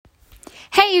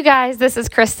Hey, you guys, this is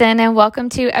Kristen, and welcome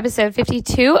to episode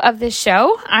 52 of the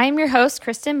show. I'm your host,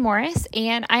 Kristen Morris,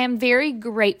 and I am very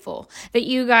grateful that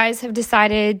you guys have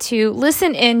decided to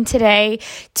listen in today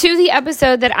to the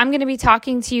episode that I'm going to be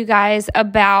talking to you guys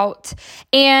about.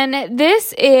 And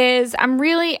this is, I'm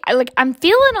feeling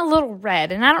a little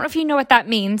red, and I don't know if you know what that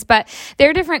means, but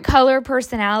they're different color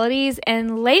personalities.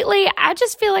 And lately, I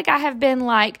just feel like I have been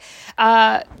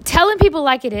telling people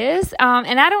like it is.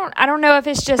 And I don't know if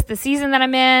it's just the season that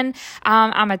I'm in.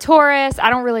 I'm a Taurus. I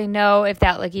don't really know if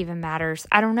that even matters.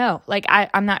 I don't know.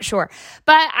 I'm not sure.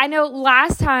 But I know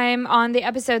last time on the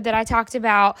episode that I talked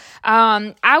about,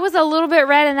 I was a little bit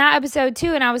red in that episode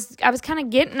too. And I was kind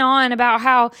of getting on about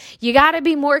how you got to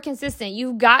be more consistent.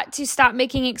 You've got to stop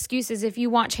making excuses. If you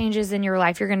want changes in your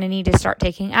life, you're going to need to start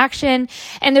taking action.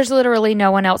 And there's literally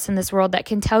no one else in this world that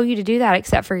can tell you to do that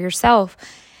except for yourself.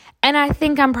 And I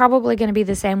think I'm probably going to be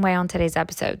the same way on today's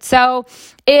episode. So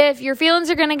if your feelings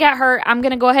are going to get hurt, I'm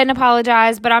going to go ahead and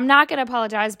apologize, but I'm not going to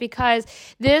apologize because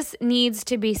this needs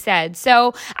to be said.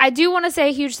 So I do want to say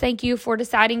a huge thank you for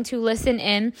deciding to listen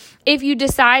in. If you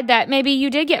decide that maybe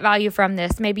you did get value from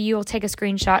this, maybe you will take a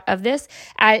screenshot of this,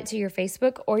 add it to your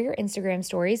Facebook or your Instagram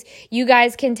stories. You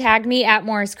guys can tag me at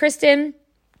Morris Kristen.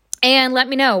 And let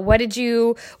me know,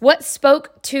 what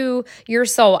spoke to your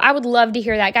soul? I would love to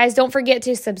hear that. Guys, don't forget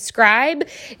to subscribe.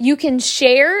 You can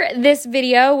share this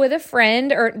video with a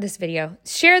friend,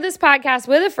 share this podcast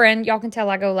with a friend. Y'all can tell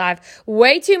I go live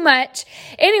way too much.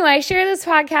 Anyway, share this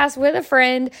podcast with a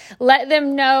friend. Let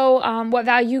them know what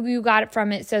value you got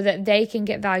from it so that they can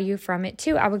get value from it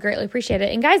too. I would greatly appreciate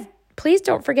it. And guys, please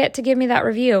don't forget to give me that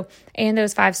review and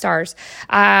those 5 stars.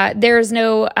 There's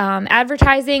no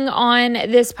advertising on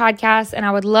this podcast, and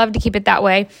I would love to keep it that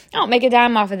way. I don't make a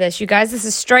dime off of this, you guys. This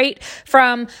is straight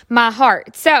from my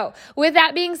heart. So with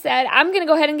that being said, I'm going to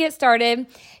go ahead and get started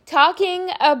talking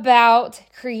about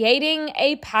creating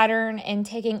a pattern and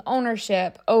taking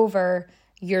ownership over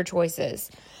your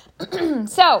choices.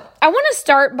 So I want to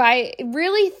start by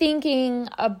really thinking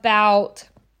about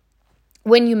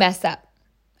when you mess up.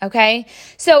 Okay,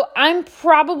 so I'm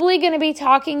probably going to be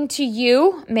talking to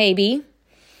you, maybe,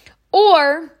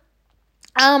 or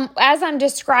as I'm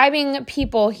describing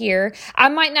people here, I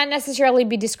might not necessarily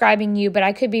be describing you, but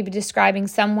I could be describing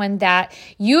someone that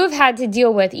you have had to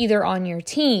deal with either on your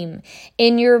team,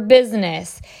 in your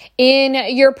business, in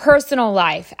your personal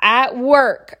life, at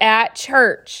work, at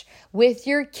church, with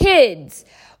your kids,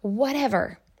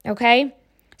 whatever, okay?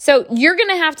 So you're going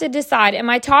to have to decide,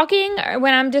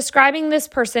 when I'm describing this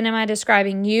person, am I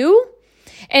describing you?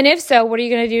 And if so, what are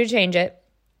you going to do to change it?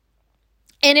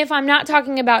 And if I'm not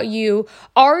talking about you,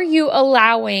 are you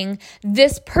allowing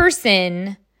this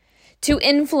person to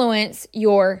influence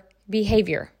your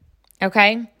behavior?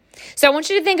 Okay? So I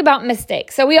want you to think about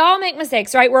mistakes. So we all make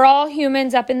mistakes, right? We're all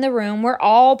humans up in the room. We're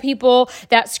all people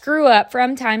that screw up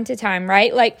from time to time,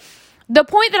 right? The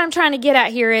point that I'm trying to get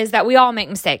at here is that we all make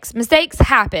mistakes. Mistakes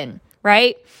happen,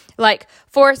 right? Like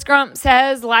Forrest Gump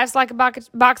says, life's like a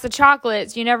box of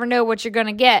chocolates. You never know what you're going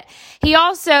to get. He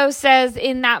also says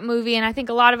in that movie, and I think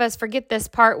a lot of us forget this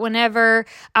part, whenever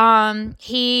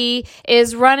he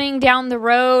is running down the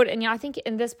road, and I think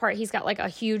in this part he's got a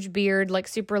huge beard,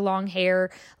 super long hair,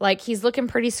 he's looking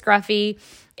pretty scruffy.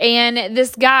 And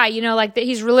this guy,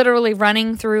 he's literally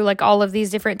running through all of these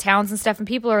different towns and stuff, and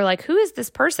people are like, who is this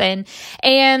person?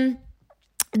 And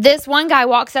this one guy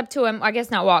walks up to him, I guess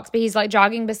not walks, but he's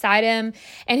jogging beside him,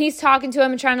 and he's talking to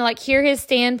him and trying to hear his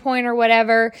standpoint or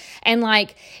whatever. And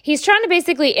he's trying to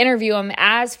basically interview him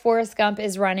as Forrest Gump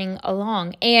is running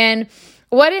along. And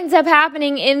what ends up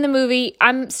happening in the movie,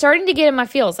 I'm starting to get in my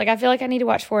feels. I feel like I need to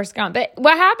watch Forrest Gump. But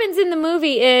what happens in the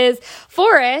movie is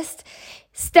Forrest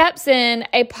steps in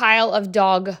a pile of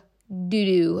dog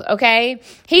doo-doo, okay?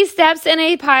 He steps in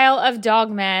a pile of dog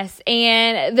mess,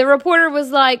 and the reporter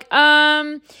was like,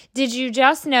 did you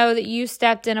just know that you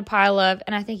stepped in a pile of,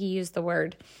 and I think he used the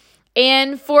word.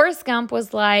 And Forrest Gump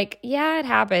was like, yeah, it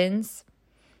happens.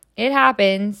 It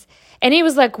happens. And he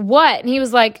was like, what? And he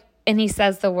was like, and he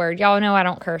says the word. Y'all know I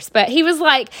don't curse, but he was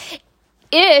like,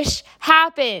 ish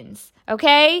happens,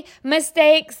 okay?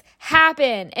 Mistakes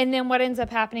happen. And then what ends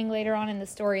up happening later on in the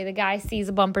story, the guy sees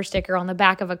a bumper sticker on the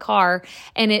back of a car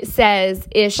and it says,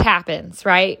 ish happens,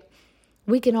 right?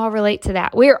 We can all relate to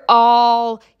that. We're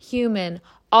all human.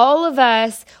 All of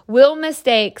us will make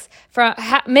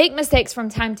mistakes from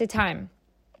time to time.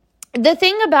 The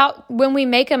thing about when we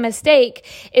make a mistake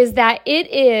is that it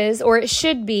is, or it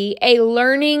should be, a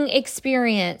learning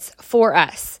experience for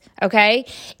us, okay?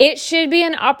 It should be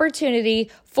an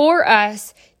opportunity for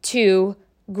us to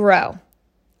grow,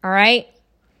 all right?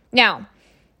 Now,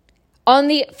 on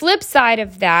the flip side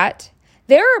of that,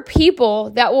 There are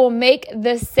people that will make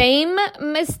the same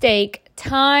mistake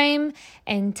time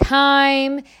and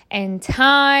time and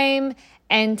time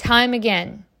and time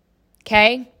again.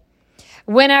 Okay?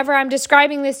 Whenever I'm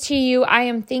describing this to you, I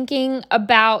am thinking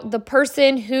about the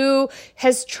person who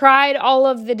has tried all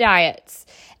of the diets.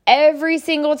 Every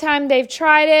single time they've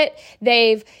tried it,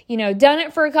 they've, done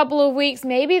it for a couple of weeks.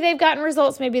 Maybe they've gotten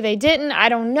results, maybe they didn't. I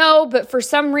don't know. But for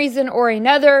some reason or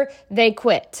another, they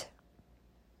quit.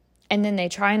 And then they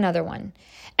try another one.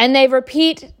 And they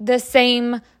repeat the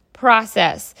same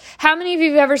process. How many of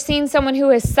you have ever seen someone who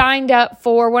has signed up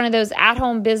for one of those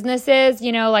at-home businesses,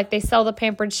 like they sell the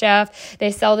Pampered Chef, they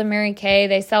sell the Mary Kay,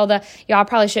 they sell y'all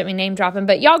probably shouldn't be name dropping,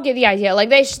 but y'all get the idea. Like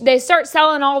they start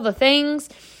selling all the things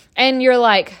and you're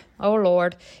like, oh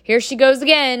Lord, here she goes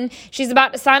again. She's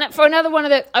about to sign up for another one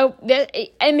of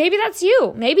and maybe that's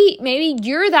you. Maybe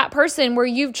you're that person where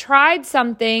you've tried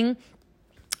something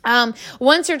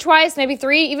once or twice, maybe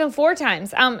 3, even 4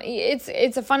 times.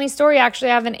 It's a funny story.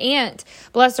 Actually, I have an aunt,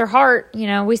 bless her heart.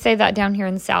 We say that down here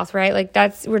in the South, right? Like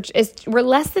we're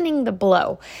lessening the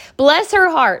blow. Bless her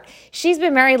heart. She's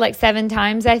been married like 7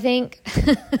 times, I think.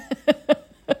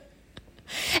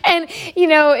 And,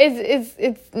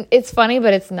 it's funny,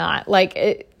 but it's not like,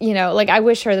 I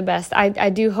wish her the best.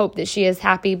 I do hope that she is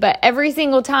happy, but every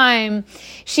single time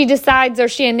she decides or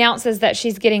she announces that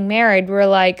she's getting married, we're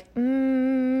like,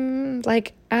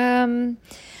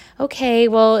 okay,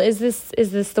 well, is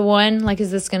this the one? Like,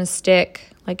 is this going to stick?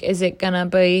 Like, is it going to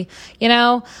be,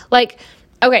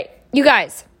 okay, you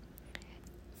guys,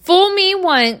 fool me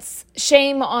once,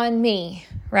 shame on me,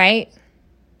 right?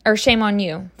 Or shame on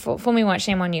you. Fool me once,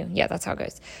 shame on you. Yeah, that's how it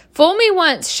goes. Fool me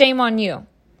once, shame on you.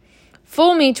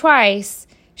 Fool me twice,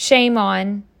 shame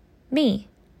on me.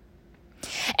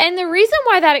 And the reason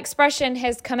why that expression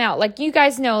has come out, like you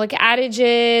guys know, like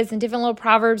adages and different little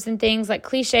proverbs and things, like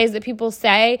cliches that people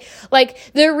say,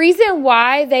 like the reason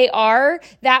why they are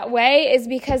that way is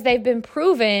because they've been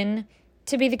proven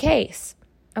to be the case.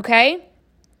 Okay?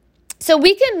 So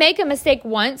we can make a mistake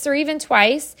once or even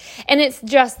twice, and it's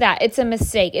just that. It's a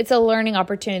mistake. It's a learning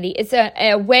opportunity. It's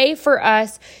a way for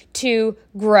us to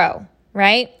grow,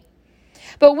 right?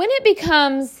 But when it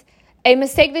becomes a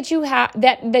mistake that you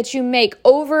that you make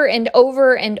over and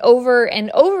over and over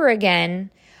and over again,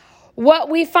 what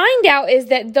we find out is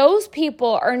that those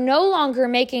people are no longer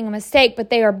making a mistake,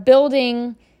 but they are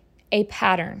building a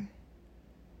pattern.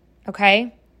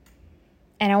 Okay?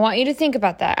 And I want you to think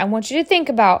about that. I want you to think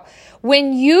about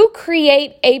when you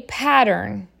create a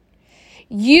pattern,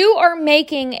 you are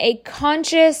making a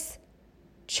conscious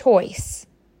choice.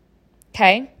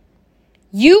 Okay?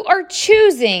 You are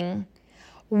choosing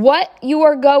what you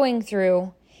are going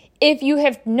through if you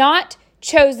have not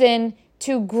chosen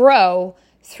to grow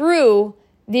through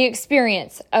the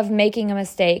experience of making a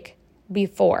mistake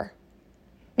before.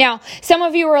 Now, some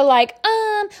of you are like,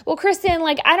 well, Kristen,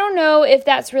 like, I don't know if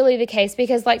that's really the case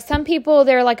because like some people,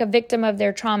 they're like a victim of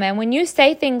their trauma. And when you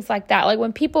say things like that, like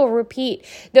when people repeat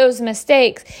those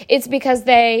mistakes, it's because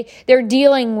they're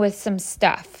dealing with some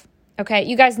stuff. Okay.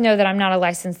 You guys know that I'm not a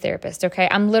licensed therapist. Okay.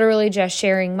 I'm literally just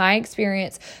sharing my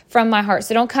experience from my heart.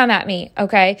 So don't come at me.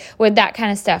 Okay. With that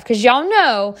kind of stuff. Cause y'all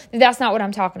know that that's not what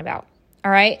I'm talking about. All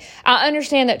right. I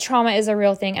understand that trauma is a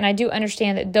real thing. And I do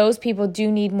understand that those people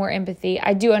do need more empathy.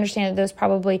 I do understand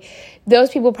that those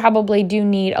people probably do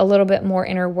need a little bit more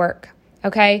inner work.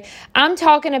 Okay. I'm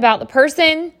talking about the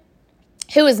person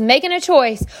who is making a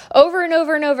choice over and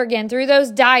over and over again through those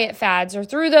diet fads or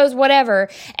through those whatever.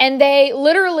 And they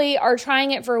literally are trying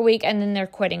it for a week and then they're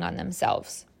quitting on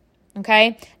themselves.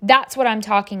 Okay, that's what I'm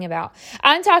talking about.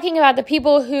 I'm talking about the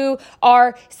people who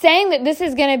are saying that this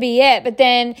is going to be it, but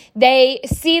then they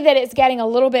see that it's getting a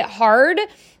little bit hard.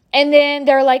 And then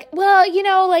they're like, well,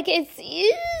 like it's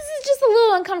just a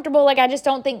little uncomfortable. Like, I just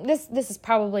don't think this is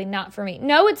probably not for me.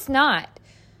 No, it's not.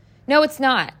 No, it's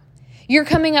not. You're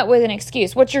coming up with an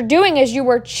excuse. What you're doing is you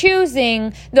are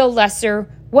choosing the lesser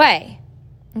way.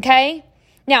 Okay.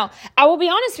 Now, I will be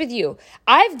honest with you.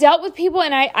 I've dealt with people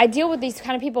and I deal with these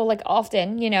kind of people like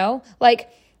often, like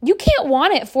you can't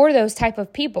want it for those type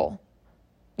of people.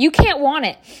 You can't want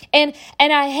it. And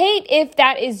I hate if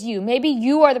that is you. Maybe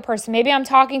you are the person. Maybe I'm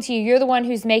talking to you. You're the one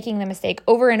who's making the mistake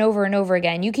over and over and over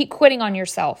again. You keep quitting on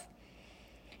yourself.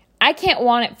 I can't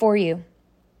want it for you.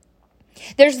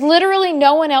 There's literally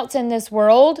no one else in this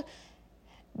world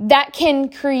that can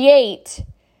create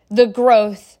the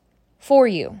growth for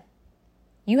you.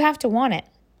 You have to want it.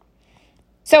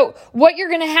 So what you're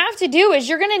going to have to do is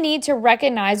you're going to need to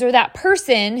recognize, or that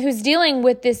person who's dealing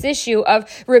with this issue of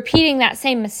repeating that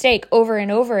same mistake over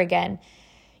and over again,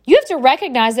 you have to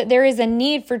recognize that there is a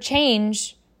need for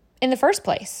change in the first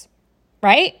place.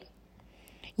 right?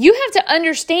 You have to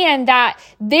understand that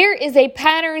there is a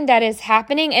pattern that is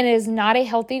happening and it is not a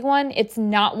healthy one. It's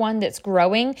not one that's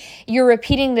growing. You're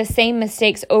repeating the same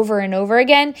mistakes over and over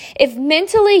again. If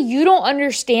mentally you don't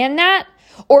understand that,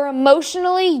 or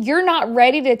emotionally you're not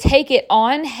ready to take it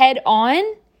on head on,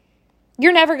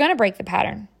 you're never going to break the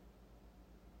pattern.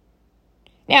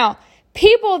 Now,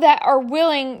 people that are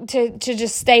willing to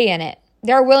just stay in it,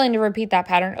 they're willing to repeat that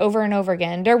pattern over and over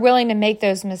again. They're willing to make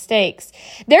those mistakes.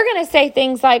 They're going to say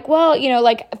things like, well,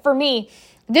 like for me,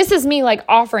 this is me like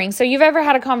offering. So you've ever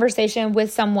had a conversation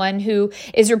with someone who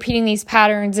is repeating these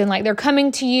patterns and like they're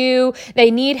coming to you, they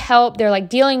need help, they're like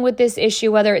dealing with this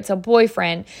issue, whether it's a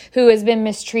boyfriend who has been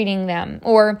mistreating them,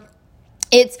 or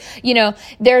it's,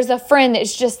 there's a friend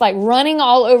that's just like running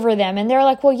all over them and they're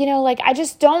like, well, like I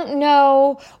just don't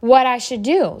know what I should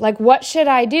do. Like, what should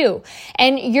I do?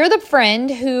 And you're the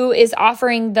friend who is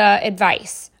offering the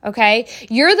advice. Okay.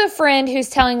 You're the friend who's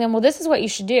telling them, well, this is what you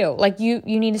should do. Like you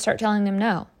need to start telling them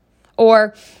no,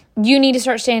 or you need to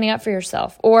start standing up for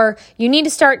yourself, or you need to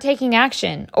start taking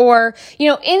action, or,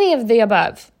 any of the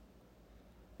above.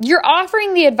 You're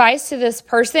offering the advice to this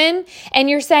person and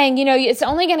you're saying, it's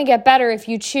only going to get better if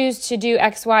you choose to do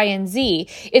X, Y, and Z.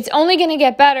 It's only going to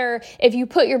get better if you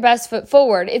put your best foot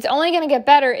forward. It's only going to get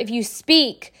better if you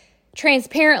speak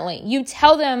transparently. You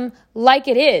tell them like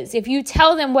it is. If you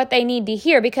tell them what they need to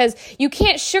hear, because you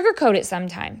can't sugarcoat it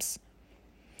sometimes.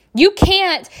 You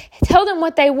can't tell them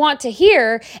what they want to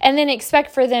hear and then expect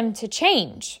for them to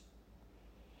change.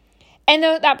 And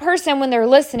that person, when they're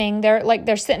listening,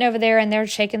 they're sitting over there and they're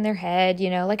shaking their head,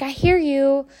 like, I hear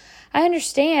you. I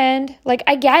understand. Like,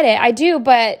 I get it. I do.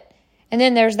 But, and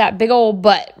then there's that big old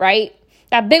but, right?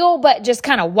 That big old but just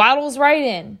kind of waddles right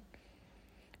in.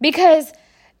 Because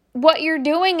what you're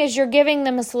doing is you're giving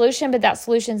them a solution, but that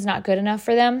solution's not good enough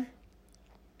for them.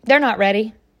 They're not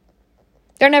ready.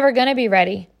 They're never going to be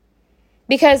ready.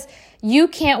 Because you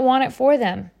can't want it for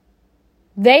them.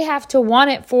 They have to want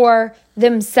it for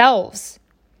themselves.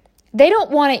 They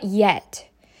don't want it yet.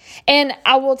 And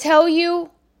I will tell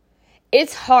you,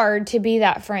 it's hard to be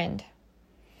that friend.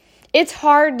 It's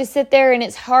hard to sit there and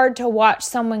it's hard to watch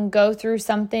someone go through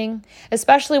something,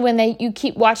 especially when you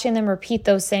keep watching them repeat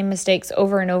those same mistakes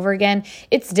over and over again.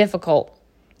 It's difficult.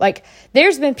 Like,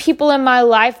 there's been people in my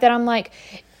life that I'm like,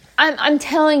 I'm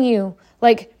telling you,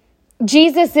 like,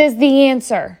 Jesus is the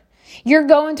answer. You're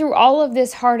going through all of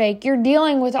this heartache. You're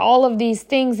dealing with all of these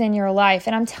things in your life.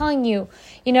 And I'm telling you,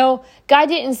 God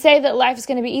didn't say that life is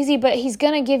going to be easy, but he's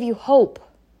going to give you hope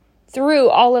through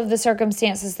all of the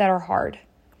circumstances that are hard.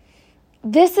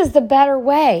 This is the better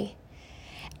way.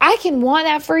 I can want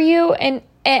that for you and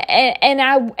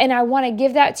I want to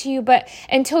give that to you, but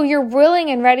until you're willing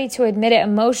and ready to admit it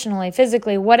emotionally,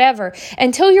 physically, whatever,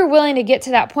 until you're willing to get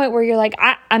to that point where you're like,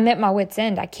 I'm at my wit's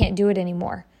end. I can't do it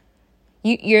anymore.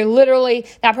 You're literally,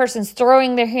 that person's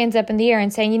throwing their hands up in the air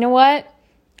and saying, you know what?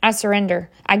 I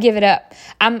surrender. I give it up.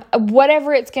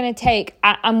 Whatever it's going to take,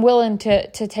 I'm willing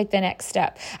to take the next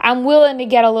step. I'm willing to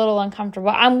get a little uncomfortable.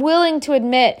 I'm willing to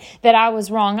admit that I was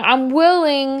wrong. I'm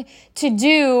willing to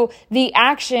do the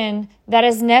action that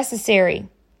is necessary.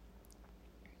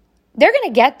 They're going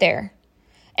to get there.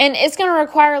 And it's going to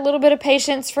require a little bit of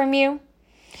patience from you.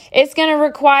 It's going to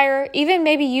require even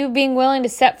maybe you being willing to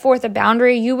set forth a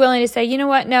boundary, you willing to say, you know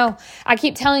what, no, I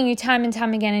keep telling you time and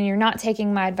time again and you're not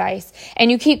taking my advice. And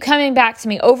you keep coming back to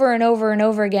me over and over and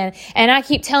over again. And I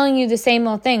keep telling you the same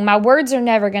old thing. My words are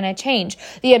never going to change.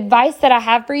 The advice that I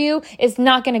have for you is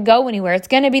not going to go anywhere. It's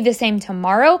going to be the same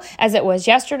tomorrow as it was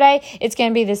yesterday. It's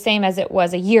going to be the same as it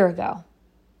was a year ago.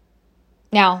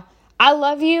 Now, I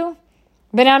love you.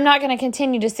 But I'm not going to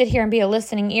continue to sit here and be a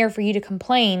listening ear for you to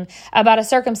complain about a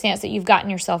circumstance that you've gotten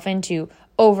yourself into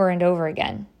over and over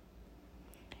again.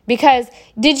 Because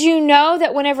did you know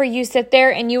that whenever you sit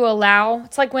there and you allow,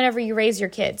 it's like whenever you raise your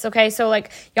kids, okay? So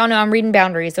like, y'all know I'm reading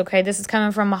boundaries, okay? This is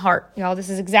coming from my heart, y'all. This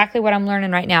is exactly what I'm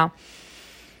learning right now.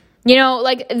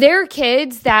 Like there are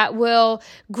kids that will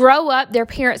grow up, their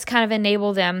parents kind of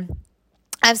enable them.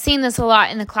 I've seen this a lot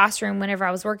in the classroom whenever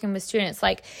I was working with students.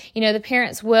 Like, the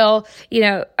parents will,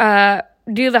 do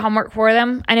the homework for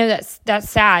them. I know that's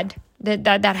sad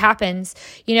that happens.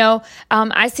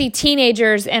 I see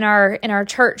teenagers in our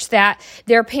church that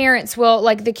their parents will,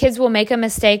 like, the kids will make a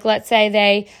mistake. Let's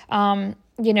say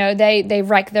they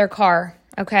wreck their car.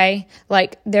 Okay.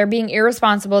 Like they're being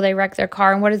irresponsible. They wreck their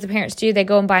car. And what does the parents do? They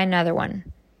go and buy another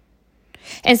one.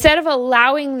 Instead of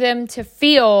allowing them to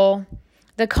feel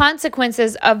the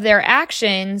consequences of their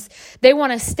actions, they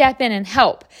want to step in and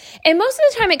help. And most of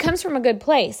the time it comes from a good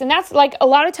place. And that's like a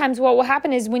lot of times what will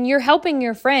happen is when you're helping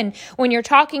your friend, when you're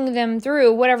talking them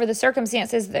through whatever the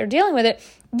circumstances they're dealing with it,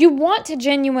 you want to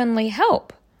genuinely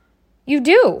help. You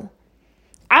do.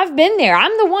 I've been there.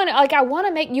 I'm the one, like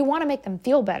you want to make them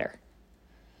feel better.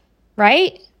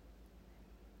 Right?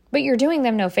 But you're doing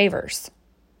them no favors.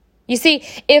 You see,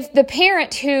 if the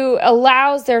parent who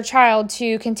allows their child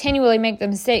to continually make the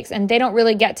mistakes and they don't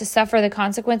really get to suffer the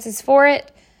consequences for it,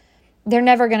 they're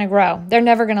never going to grow. They're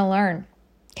never going to learn.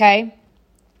 Okay?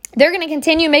 They're going to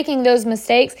continue making those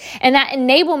mistakes, and that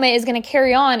enablement is going to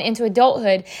carry on into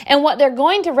adulthood. And what they're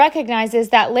going to recognize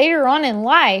is that later on in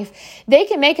life, they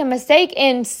can make a mistake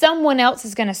and someone else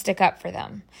is going to stick up for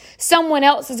them. Someone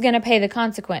else is going to pay the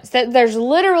consequence. That there's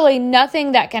literally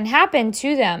nothing that can happen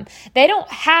to them. They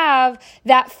don't have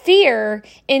that fear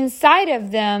inside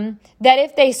of them that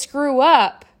if they screw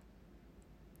up,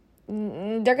 they're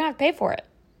going to have to pay for it.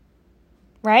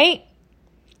 Right?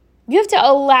 You have to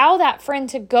allow that friend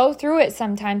to go through it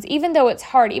sometimes, even though it's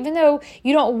hard, even though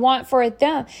you don't want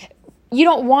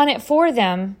it for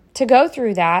them to go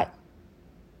through that.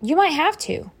 You might have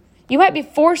to. You might be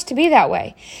forced to be that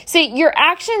way. See, your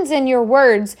actions and your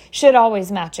words should always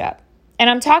match up. And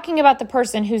I'm talking about the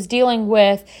person who's dealing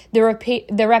with the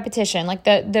repetition, like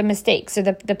the mistakes or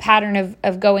the pattern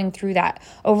of going through that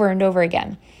over and over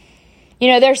again. You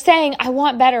know, they're saying, I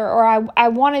want better, or I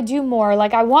want to do more.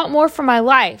 Like, I want more for my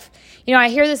life. You know, I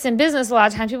hear this in business a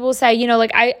lot of times. People will say, you know,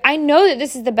 like, I know that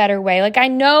this is the better way. Like, I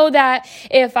know that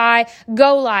if I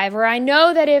go live, or I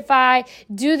know that if I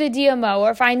do the DMO, or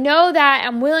if I know that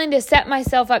I'm willing to set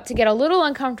myself up to get a little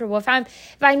uncomfortable, if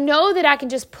I know that I can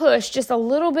just push just a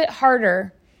little bit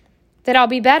harder, that I'll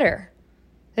be better,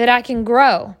 that I can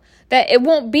grow, that it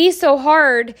won't be so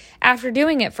hard after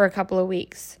doing it for a couple of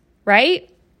weeks, right?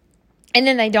 And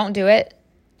then they don't do it.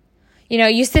 You know,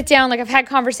 you sit down, like I've had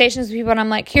conversations with people and I'm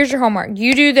like, here's your homework.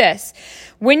 You do this.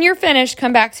 When you're finished,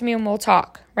 come back to me and we'll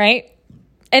talk, right?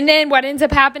 And then what ends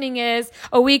up happening is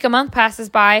a week, a month passes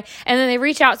by, and then they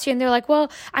reach out to you and they're like, well,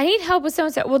 I need help with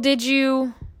so-and-so. Well, did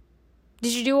you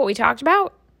do what we talked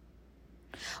about?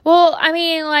 Well, I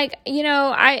mean, like, you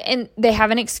know, and they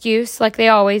have an excuse like they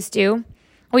always do.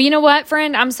 Well, you know what,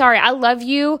 friend? I'm sorry. I love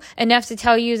you enough to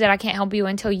tell you that I can't help you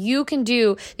until you can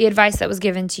do the advice that was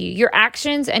given to you. Your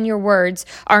actions and your words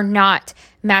are not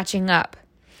matching up.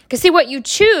 Because see, what you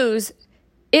choose,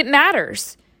 it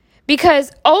matters.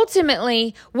 Because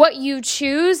ultimately, what you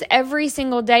choose every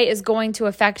single day is going to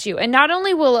affect you. And not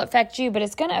only will it affect you, but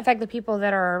it's going to affect the people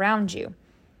that are around you.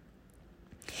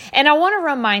 And I want to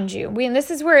remind you, and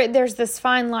this is where there's this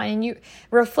fine line, and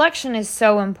reflection is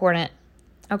so important,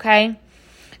 okay?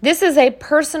 This is a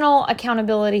personal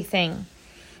accountability thing.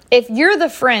 If you're the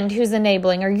friend who's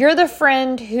enabling, or you're the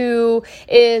friend who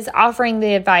is offering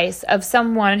the advice of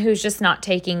someone who's just not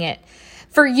taking it,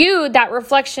 for you, that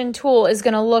reflection tool is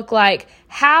going to look like,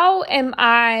 how am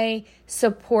I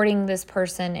supporting this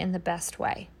person in the best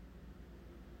way?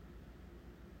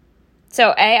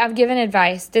 So, I've given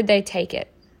advice. Did they take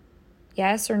it?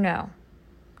 Yes or no?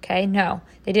 Okay, no.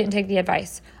 They didn't take the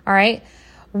advice. All right.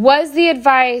 Was the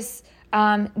advice...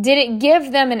 did it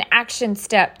give them an action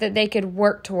step that they could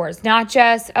work towards? Not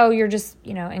just, oh, you're just,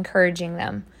 encouraging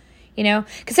them,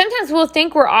 because sometimes we'll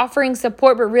think we're offering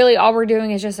support, but really all we're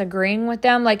doing is just agreeing with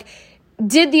them. Like,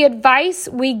 did the advice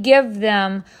we give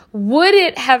them, would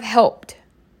it have helped?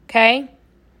 Okay.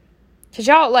 Because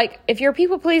y'all, like, if you're a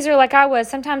people pleaser like I was,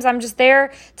 sometimes I'm just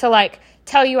there to like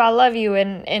tell you I love you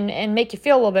and make you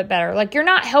feel a little bit better. Like, you're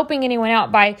not helping anyone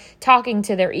out by talking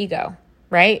to their ego,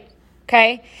 right?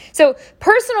 Okay, so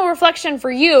personal reflection for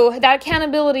you, that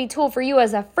accountability tool for you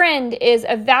as a friend, is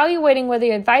evaluating whether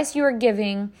the advice you are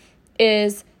giving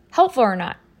is helpful or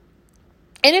not.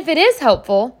 And if it is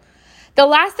helpful, the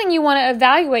last thing you want to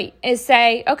evaluate is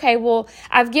say, okay, well,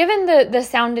 I've given the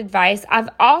sound advice. I've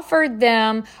offered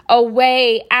them a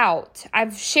way out.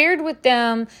 I've shared with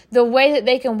them the way that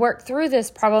they can work through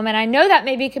this problem. And I know that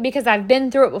maybe because I've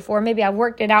been through it before. Maybe I've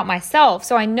worked it out myself.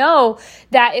 So I know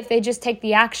that if they just take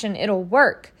the action, it'll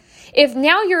work. If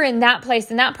now you're in that place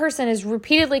and that person is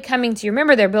repeatedly coming to you,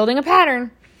 remember, they're building a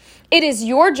pattern. It is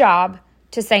your job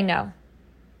to say no.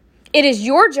 It is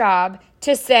your job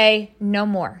to say no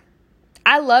more.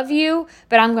 I love you,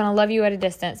 but I'm going to love you at a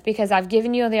distance because I've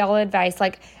given you all the advice.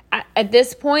 Like, at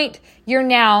this point, you're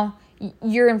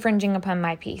infringing upon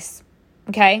my peace.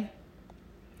 Okay?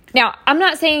 Now, I'm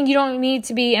not saying you don't need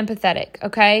to be empathetic.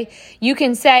 Okay? You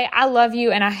can say, I love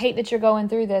you and I hate that you're going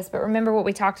through this, but remember what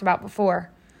we talked about before.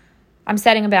 I'm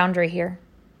setting a boundary here.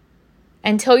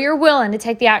 until you're willing to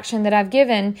take the action that I've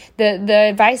given, the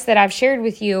advice that I've shared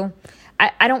with you,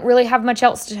 I don't really have much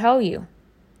else to tell you.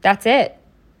 That's it.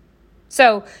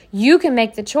 So you can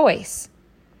make the choice.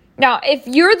 Now, if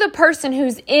you're the person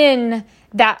who's in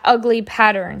that ugly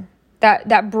pattern,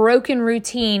 that broken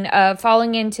routine of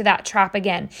falling into that trap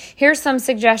again, here's some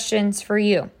suggestions for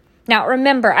you. Now,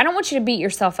 remember, I don't want you to beat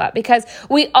yourself up because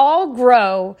we all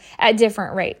grow at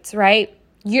different rates, right?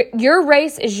 Your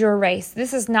race is your race.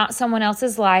 This is not someone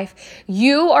else's life.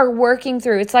 You are working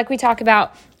through. It's like we talk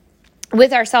about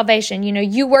with our salvation.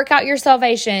 You work out your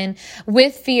salvation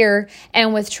with fear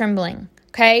and with trembling.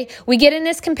 Okay? We get in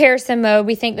this comparison mode.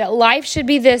 We think that life should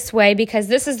be this way because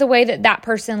this is the way that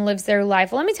person lives their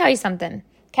life. Well, let me tell you something.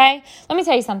 Okay? Let me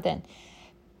tell you something.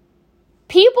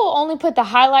 People only put the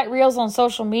highlight reels on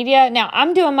social media. Now,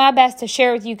 I'm doing my best to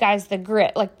share with you guys the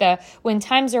grit, like when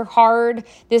times are hard,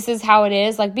 this is how it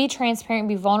is. Like, be transparent,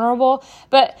 be vulnerable.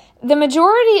 But the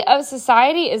majority of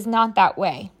society is not that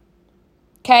way.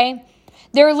 Okay?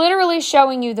 They're literally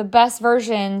showing you the best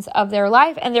versions of their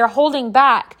life, and they're holding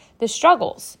back the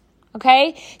struggles.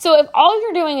 Okay? So if all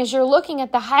you're doing is you're looking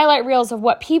at the highlight reels of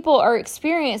what people are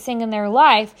experiencing in their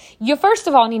life, you first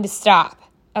of all need to stop.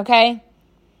 Okay?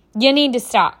 You need to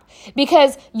stop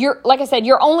because like I said,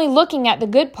 you're only looking at the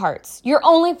good parts. You're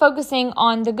only focusing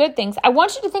on the good things. I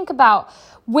want you to think about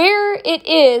where it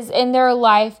is in their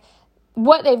life,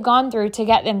 what they've gone through to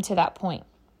get them to that point.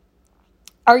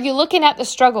 Are you looking at the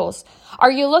struggles?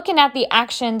 Are you looking at the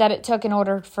action that it took in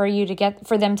order for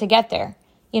them to get there?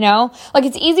 Like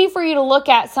it's easy for you to look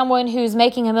at someone who's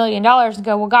making $1 million and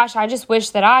go, well, gosh, I just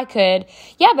wish that I could.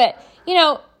 Yeah, but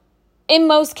in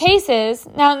most cases,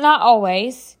 now not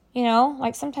always,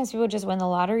 like sometimes people just win the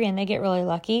lottery and they get really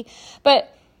lucky.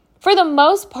 But for the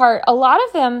most part, a lot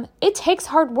of them, it takes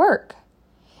hard work.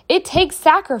 It takes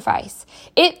sacrifice.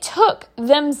 It took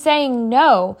them saying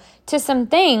no to some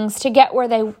things to get where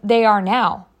they are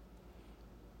now.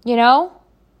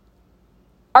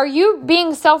 Are you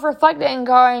being self-reflective and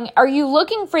going, are you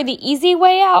looking for the easy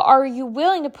way out? Or are you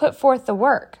willing to put forth the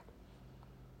work?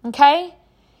 Okay?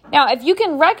 Now, if you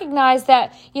can recognize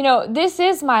that, this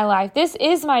is my life, this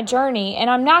is my journey, and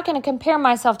I'm not going to compare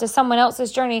myself to someone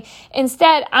else's journey.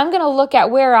 Instead, I'm going to look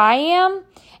at where I am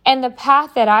and the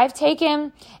path that I've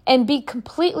taken and be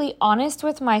completely honest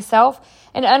with myself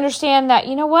and understand that,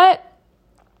 you know what?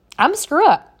 I'm a screw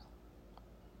up.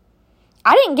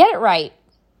 I didn't get it right.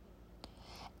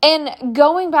 And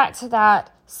going back to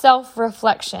that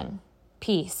self-reflection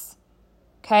piece,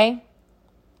 okay?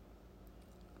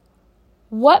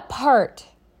 What part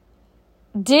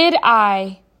did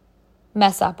I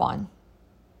mess up on?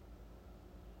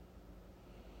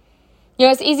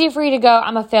 It's easy for you to go,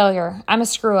 I'm a failure. I'm a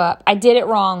screw up. I did it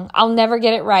wrong. I'll never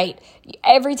get it right.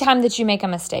 Every time that you make a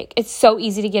mistake, it's so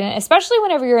easy to get in, especially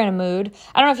whenever you're in a mood.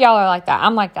 I don't know if y'all are like that.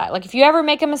 I'm like that. Like if you ever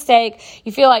make a mistake,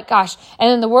 you feel like, gosh,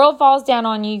 and then the world falls down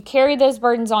on you, you carry those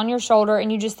burdens on your shoulder,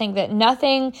 and you just think that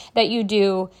nothing that you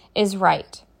do is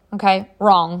right. Okay?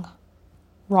 Wrong.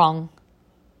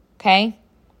 Okay?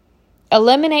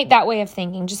 Eliminate that way of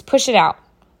thinking. Just push it out.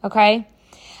 Okay?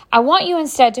 I want you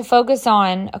instead to focus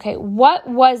on, okay, what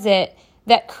was it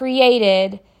that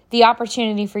created the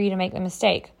opportunity for you to make the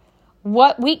mistake?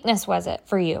 What weakness was it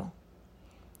for you?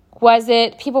 Was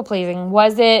it people pleasing?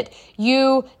 Was it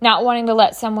you not wanting to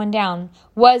let someone down?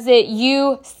 Was it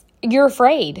you're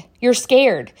afraid? You're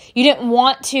scared. You didn't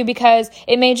want to because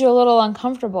it made you a little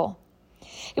uncomfortable.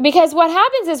 Because what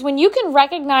happens is when you can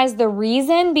recognize the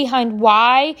reason behind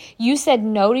why you said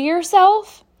no to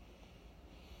yourself,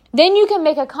 then you can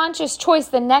make a conscious choice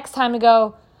the next time to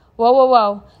go,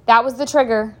 whoa, that was the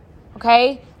trigger,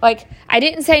 okay? Like, I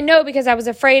didn't say no because I was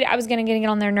afraid I was going to get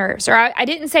on their nerves. Or I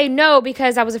didn't say no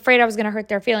because I was afraid I was going to hurt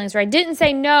their feelings. Or I didn't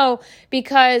say no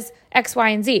because X, Y,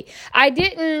 and Z. I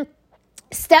didn't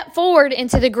step forward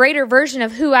into the greater version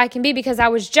of who I can be because I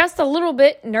was just a little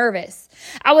bit nervous.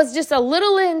 I was just a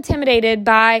little intimidated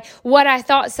by what I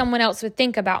thought someone else would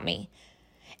think about me.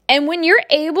 And when you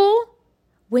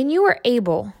are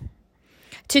able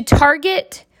to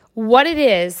target what it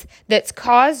is that's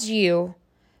caused you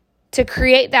to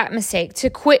create that mistake,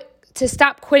 to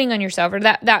stop quitting on yourself, or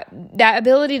that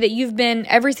ability that you've been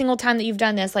every single time that you've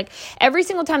done this, like every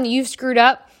single time that you've screwed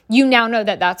up, you now know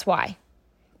that that's why.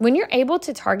 When you're able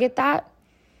to target that,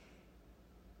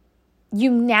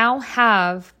 you now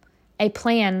have a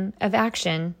plan of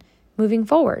action moving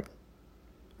forward,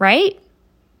 right?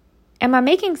 Am I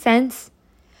making sense?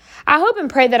 I hope and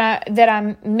pray that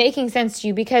I'm making sense to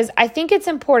you, because I think it's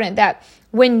important that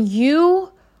when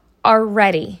you are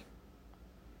ready,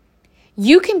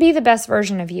 you can be the best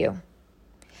version of you.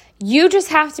 You just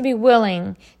have to be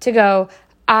willing to go,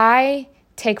 I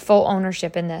take full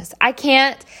ownership in this. I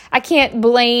can't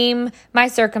blame my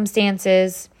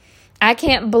circumstances. I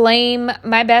can't blame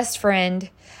my best friend.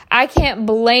 I can't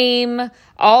blame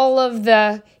all of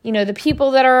the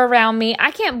people that are around me.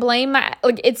 I can't blame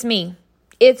it's me.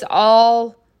 It's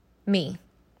all me.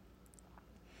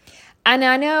 And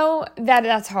I know that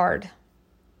that's hard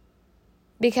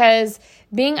because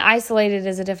being isolated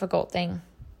is a difficult thing,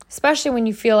 especially when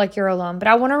you feel like you're alone. But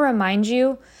I want to remind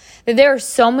you that there are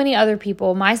so many other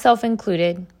people, myself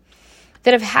included,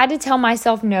 that have had to tell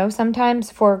myself no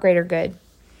sometimes for a greater good.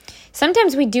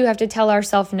 Sometimes we do have to tell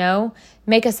ourselves no,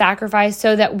 make a sacrifice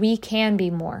so that we can be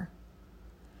more.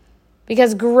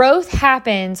 Because growth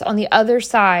happens on the other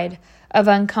side of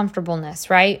uncomfortableness,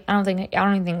 right? I don't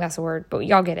even think that's a word, but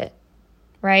y'all get it,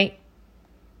 right?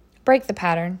 Break the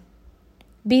pattern.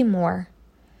 Be more.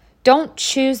 Don't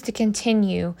choose to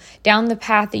continue down the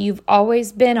path that you've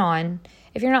always been on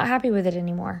if you're not happy with it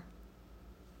anymore.